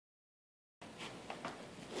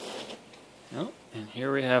And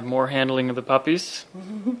here we have more handling of the puppies.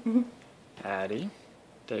 Addy,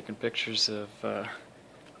 taking pictures of the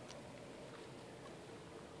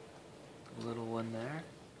little one there.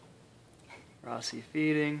 Rossi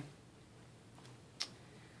feeding.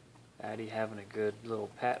 Addy having a good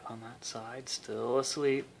little pet on that side, still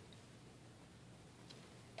asleep.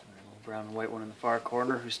 And a little brown and white one in the far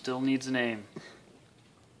corner who still needs a name.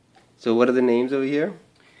 So what are the names over here?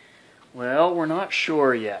 Well, we're not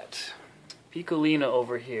sure yet. Piccolina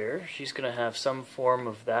over here, she's going to have some form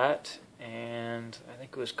of that, and I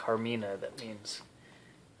think it was Carmina, that means,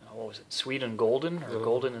 what was it, sweet and golden, or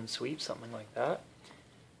golden and sweet, something like that.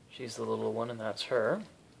 She's the little one, and that's her.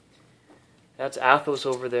 That's Athos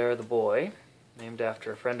over there, the boy, named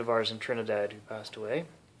after a friend of ours in Trinidad who passed away.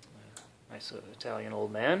 A nice Italian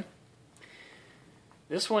old man.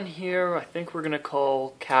 This one here, I think we're going to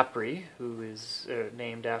call Capri, who is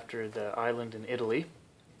named after the island in Italy.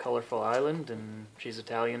 Colorful island, and she's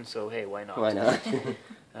Italian, so hey, why not? Why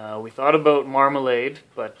not? We thought about Marmalade,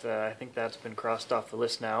 but I think that's been crossed off the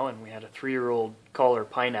list now, and we had a 3-year-old call her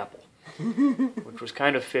Pineapple, which was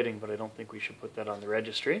kind of fitting, but I don't think we should put that on the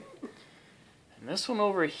registry. And this one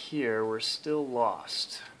over here, we're still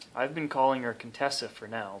lost. I've been calling her Contessa for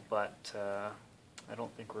now, but I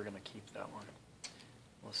don't think we're going to keep that one.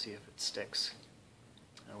 We'll see if it sticks.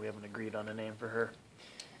 We haven't agreed on a name for her.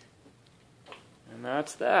 And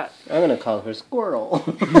that's that. I'm going to call her Squirrel.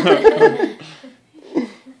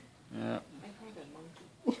 Yeah.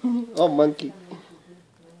 Oh, Monkey.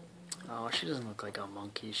 Oh, she doesn't look like a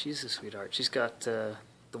monkey. She's a sweetheart. She's got the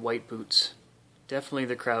white boots. Definitely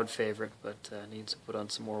the crowd favorite, but needs to put on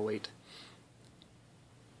some more weight.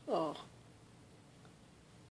 Oh.